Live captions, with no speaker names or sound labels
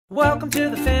Welcome to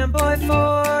the Fanboy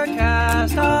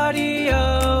Forecast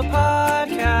audio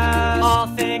podcast. All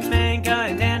things manga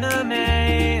and anime,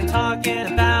 and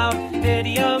talking about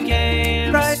video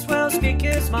games. Bryce will speak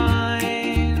his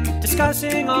mind,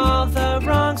 discussing all the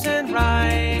wrongs and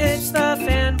rights. It's the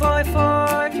Fanboy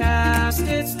Forecast.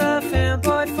 It's the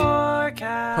Fanboy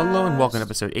Forecast. Hello and welcome to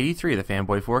episode 83 of the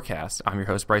Fanboy Forecast. I'm your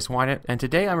host Bryce Wynett, and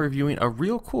today I'm reviewing a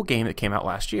real cool game that came out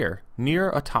last year,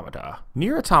 Nier Automata.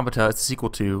 Nier Automata is the sequel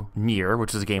to Nier,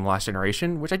 which is a game last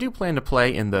generation, which I do plan to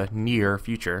play in the near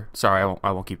future. Sorry,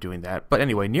 I won't keep doing that. But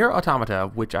anyway, Nier Automata,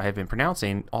 which I have been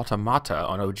pronouncing Automata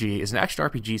on OG, is an action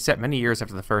RPG set many years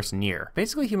after the first Nier.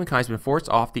 Basically, humankind has been forced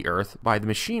off the Earth by the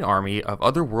machine army of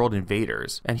otherworld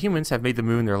invaders, and humans have made the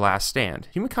moon their last stand.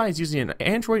 Humankind is using an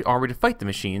android army to fight the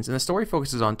machines, and the story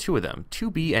focuses on two of them,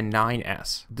 2B and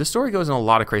 9S. The story goes in a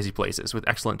lot of crazy places with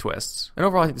excellent twists, and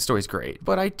overall I think the story is great,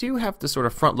 but I do have to sort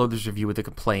of front load this review with a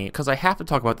complaint because I have to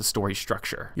talk about the story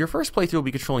structure. Your first playthrough will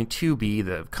be controlling 2B,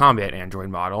 the combat android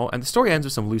model, and the story ends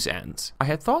with some loose ends. I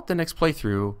had thought the next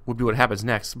playthrough would be what happens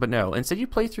next, but no, instead you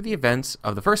play through the events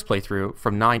of the first playthrough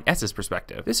from 9S's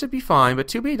perspective. This would be fine, but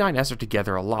 2B and 9S are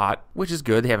together a lot, which is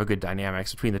good, they have a good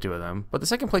dynamics between the two of them, but the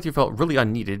second playthrough felt really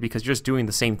unneeded because you're just doing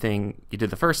the same thing you did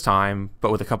the first time,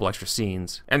 but with a couple extra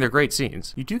scenes, and they're great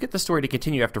scenes. You do get the story to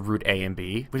continue after Route A and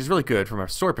B, which is really good from a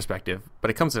story perspective, but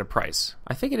it comes at a price.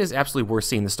 I think it is absolutely worth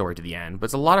seeing the story to the end, but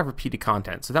it's a lot of repeated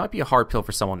content, so that might be a hard pill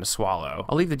for someone to swallow.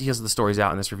 I'll leave the details of the stories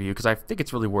out in this review because I think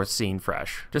it's really worth seeing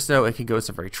fresh. Just know it can go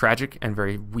some very tragic and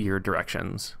very weird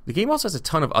directions. The game also has a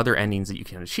ton of other endings that you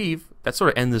can achieve that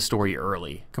sort of end the story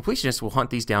early. Completionists will hunt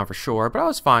these down for sure, but I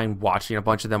was fine watching a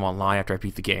bunch of them online after I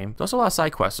beat the game. There's also a lot of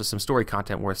side quests with some story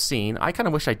content worth seeing. I kind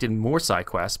of wish I did more side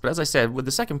quests, but as I said, with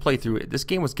the second playthrough, this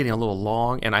game was getting a little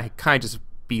long, and I kind of just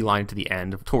beeline to the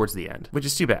end, towards the end, which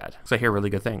is too bad, because I hear really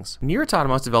good things. Nier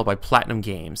Automata is developed by Platinum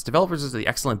Games, developers of the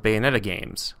excellent Bayonetta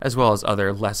games, as well as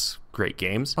other less great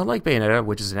games. Unlike Bayonetta,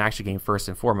 which is an action game first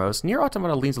and foremost, Nier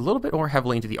Automata leans a little bit more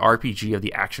heavily into the RPG of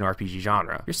the action RPG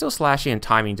genre. You're still slashing and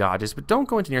timing dodges, but don't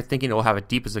go into Nier thinking it will have as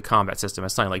deep as a combat system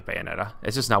as something like Bayonetta.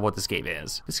 It's just not what this game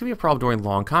is. This can be a problem during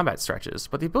long combat stretches,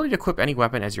 but the ability to equip any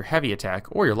weapon as your heavy attack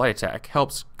or your light attack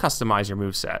helps customize your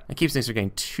moveset and keeps things from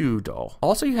getting too dull.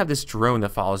 Also, you have this drone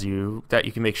that follows you that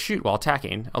you can make shoot while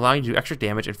attacking, allowing you to do extra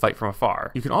damage and fight from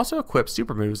afar. You can also equip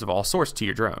super moves of all sorts to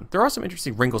your drone. There are some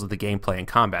interesting wrinkles of the gameplay and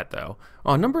combat though.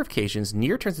 On a number of occasions,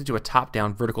 Nier turns into a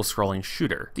top-down vertical scrolling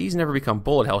shooter. These never become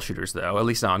bullet hell shooters though, at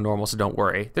least not on normal, so don't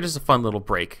worry. They're just a fun little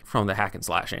break from the hack and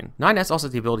slashing. 9S also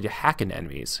has the ability to hack into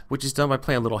enemies, which is done by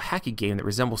playing a little hacky game that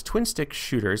resembles twin-stick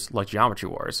shooters like Geometry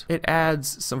Wars. It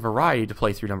adds some variety to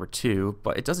play through number 2,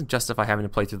 but it doesn't justify having to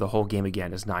play through the whole game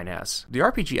again as 9S. The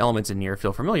RPG elements in Nier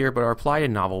feel familiar, but are applied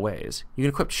in novel ways. You can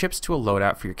equip chips to a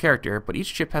loadout for your character, but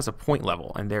each chip has a point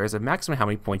level, and there is a maximum how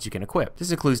many points you can equip. This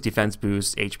includes defense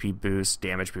boosts, HP boosts,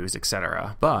 damage boosts,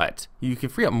 etc. But you can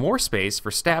free up more space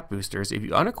for stat boosters if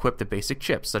you unequip the basic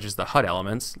chips, such as the HUD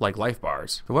elements, like life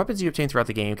bars. The weapons you obtain throughout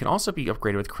the game can also be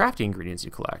upgraded with crafting ingredients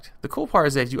you collect. The cool part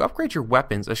is that as you upgrade your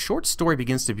weapons, a short story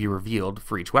begins to be revealed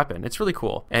for each weapon. It's really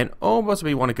cool, and almost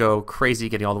made me want to go crazy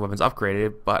getting all the weapons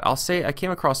upgraded, but I'll say I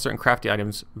came across certain crafting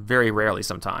items very rarely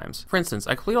sometimes. For instance,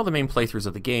 I completed all the main playthroughs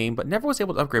of the game, but never was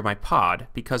able to upgrade my pod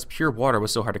because pure water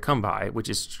was so hard to come by, which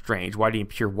is strange. Why do you need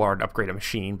pure water to upgrade a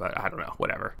machine? But I don't know,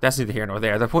 whatever. That's neither here nor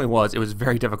there. The point was, it was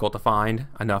very difficult to find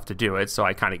enough to do it, so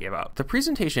I kind of gave up. The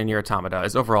presentation in Nier Automata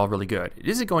is overall really good. It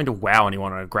isn't going to wow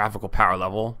anyone on a graphical power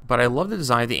level, but I love the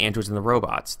design of the androids and the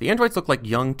robots. The androids look like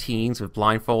young teens with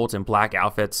blindfolds and black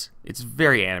outfits. It's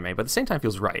very anime, but at the same time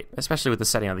feels right, especially with the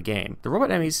setting of the game. The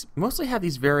robot enemies mostly have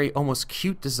these very almost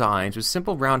cute designs with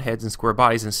simple round heads and square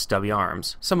bodies and stubby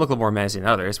arms. Some look a little more menacing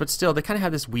than others, but still they kind of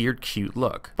have this weird cute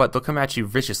look. But they'll come at you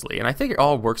viciously, and I think it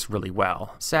all works really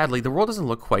well. Sadly, the world doesn't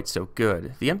look quite so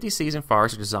good. The empty seas and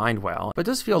forests are designed well, but it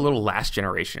does feel a little last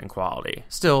generation in quality.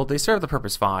 Still, they serve the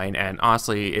purpose fine, and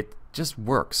honestly, it just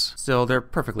works. Still, they're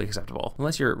perfectly acceptable.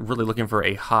 Unless you're really looking for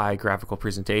a high graphical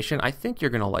presentation, I think you're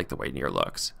gonna like the way Nier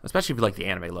looks, especially if you like the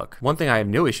anime look. One thing I have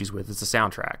no issues with is the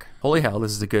soundtrack. Holy hell,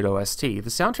 this is a good OST. The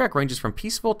soundtrack ranges from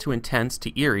peaceful to intense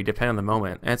to eerie depending on the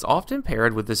moment, and it's often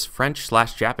paired with this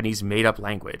French/Japanese made-up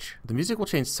language. The music will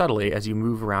change subtly as you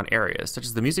move around areas, such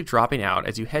as the music dropping out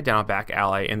as you head down a back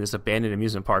alley in this abandoned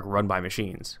amusement park run by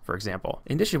machines, for example.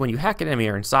 In addition, when you hack an enemy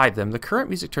or inside them, the current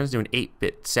music turns to an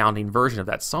 8-bit sounding version of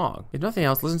that song. If nothing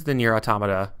else, listen to the Nier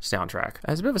Automata soundtrack.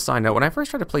 As a bit of a side note, when I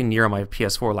first tried to play Nier on my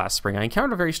PS4 last spring, I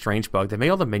encountered a very strange bug that made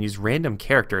all the menus random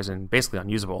characters and basically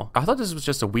unusable. I thought this was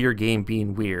just a weird game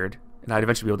being weird, and I'd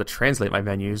eventually be able to translate my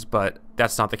menus, but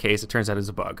that's not the case. It turns out it's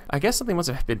a bug. I guess something must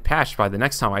have been patched by the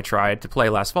next time I tried to play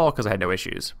last fall because I had no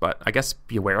issues, but I guess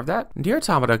be aware of that. Nier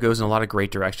Automata goes in a lot of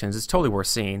great directions. It's totally worth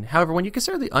seeing. However, when you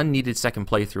consider the unneeded second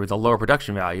playthrough with the lower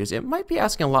production values, it might be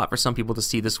asking a lot for some people to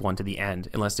see this one to the end,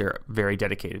 unless they're very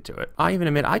dedicated to it. I even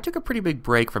admit I took a pretty big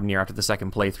break from Nier after the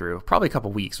second playthrough, probably a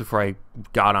couple weeks before I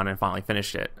got on and finally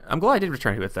finished it. I'm glad I did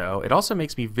return to it though. It also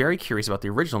makes me very curious about the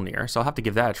original Nier, so I'll have to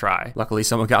give that a try. Luckily,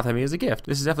 someone got that to me as a gift.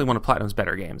 This is definitely one of Platinum's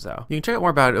better games though. You can check out more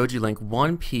about it at OG link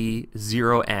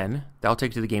 1P0N. That'll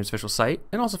take you to the game's official site,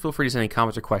 and also feel free to send any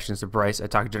comments or questions to Bryce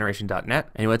at talkgeneration.net.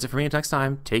 Anyway, that's it for me. Until next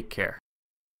time, take care.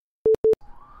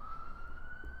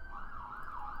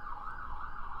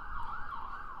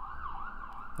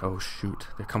 Oh shoot,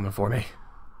 they're coming for me.